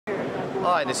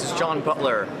Hi, this is John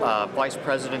Butler, Vice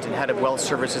President and Head of Wealth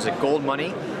Services at Gold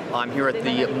Money. I'm here at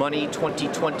the Money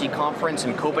 2020 conference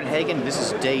in Copenhagen. This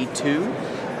is day 2.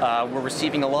 We're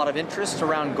receiving a lot of interest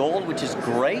around gold, which is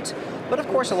great. But of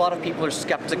course, a lot of people are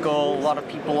skeptical. A lot of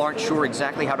people aren't sure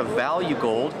exactly how to value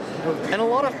gold. And a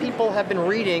lot of people have been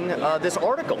reading this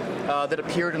article that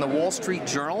appeared in the Wall Street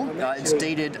Journal. It's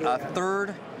dated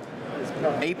 3rd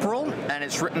April, and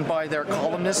it's written by their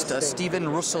columnist, Stephen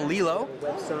Russolillo.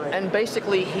 And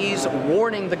basically, he's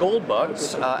warning the gold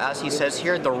bugs, as he says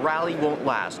here, the rally won't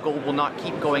last. Gold will not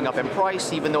keep going up in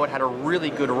price, even though it had a really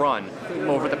good run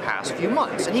over the past few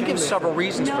months. And he gives several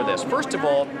reasons for this. First of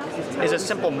all, is a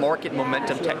simple market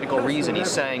momentum technical reason.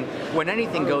 He's saying when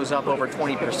anything goes up over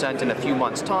 20% in a few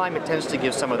months' time, it tends to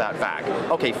give some of that back.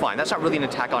 Okay, fine. That's not really an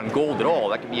attack on gold at all.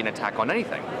 That could be an attack on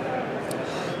anything.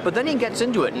 But then he gets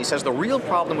into it and he says the real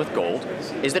problem with gold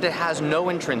is that it has no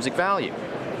intrinsic value.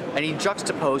 And he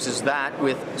juxtaposes that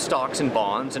with stocks and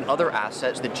bonds and other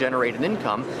assets that generate an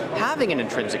income having an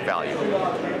intrinsic value.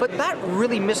 But that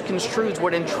really misconstrues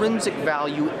what intrinsic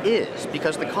value is,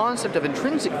 because the concept of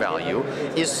intrinsic value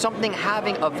is something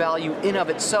having a value in of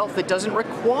itself that doesn't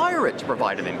require it to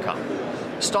provide an income.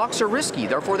 Stocks are risky,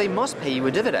 therefore they must pay you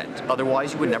a dividend,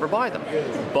 otherwise you would never buy them.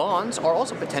 Bonds are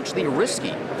also potentially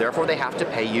risky, therefore they have to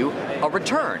pay you a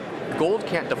return. Gold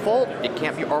can't default, it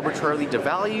can't be arbitrarily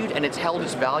devalued, and it's held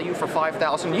its value for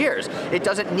 5,000 years. It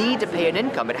doesn't need to pay an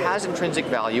income, it has intrinsic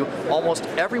value. Almost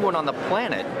everyone on the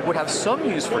planet would have some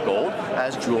use for gold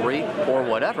as jewelry or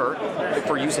whatever,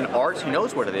 for use in art, who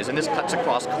knows what it is, and this cuts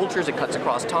across cultures, it cuts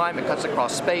across time, it cuts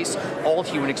across space, all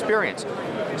human experience.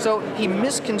 So he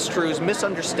misconstrues,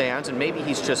 misunderstands, and maybe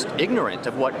he's just ignorant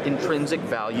of what intrinsic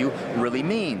value really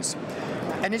means.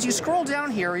 And as you scroll down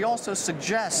here, he also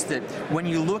suggests that when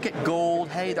you look at gold,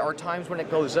 hey, there are times when it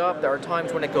goes up, there are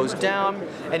times when it goes down,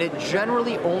 and it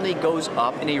generally only goes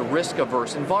up in a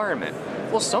risk-averse environment.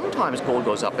 Well, sometimes gold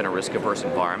goes up in a risk-averse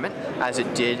environment, as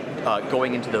it did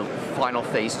going into the final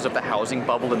phases of the housing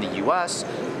bubble in the US,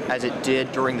 as it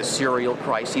did during the serial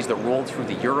crises that rolled through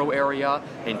the euro area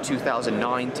in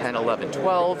 2009, 10, 11,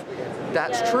 12.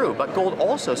 That's true, but gold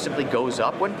also simply goes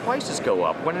up when prices go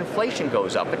up, when inflation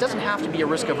goes up. It doesn't have to be a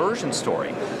risk aversion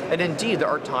story. And indeed, there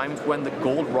are times when the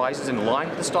gold rises in line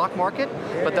with the stock market,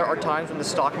 but there are times when the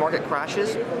stock market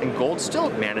crashes and gold still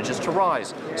manages to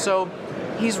rise. So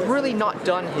he's really not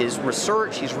done his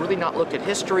research, he's really not looked at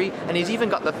history, and he's even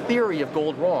got the theory of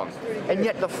gold wrong. And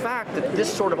yet the fact that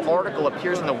this sort of article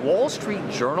appears in the Wall Street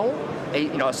Journal,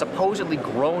 a supposedly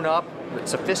grown-up,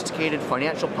 sophisticated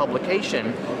financial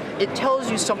publication, it tells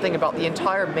you something about the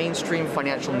entire mainstream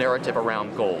financial narrative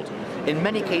around gold. In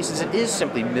many cases, it is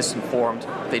simply misinformed.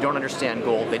 They don't understand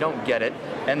gold, they don't get it,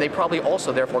 and they probably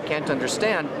also therefore can't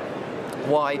understand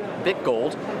why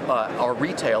Bitgold, our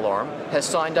retail arm, has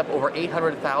signed up over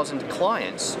 800,000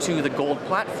 clients to the gold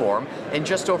platform in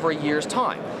just over a year's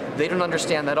time. They don't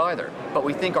understand that either, but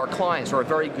we think our clients are a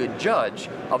very good judge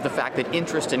of the fact that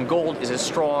interest in gold is as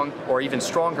strong, or even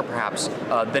stronger perhaps,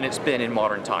 than it's been in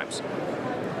modern times.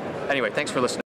 Anyway, thanks for listening.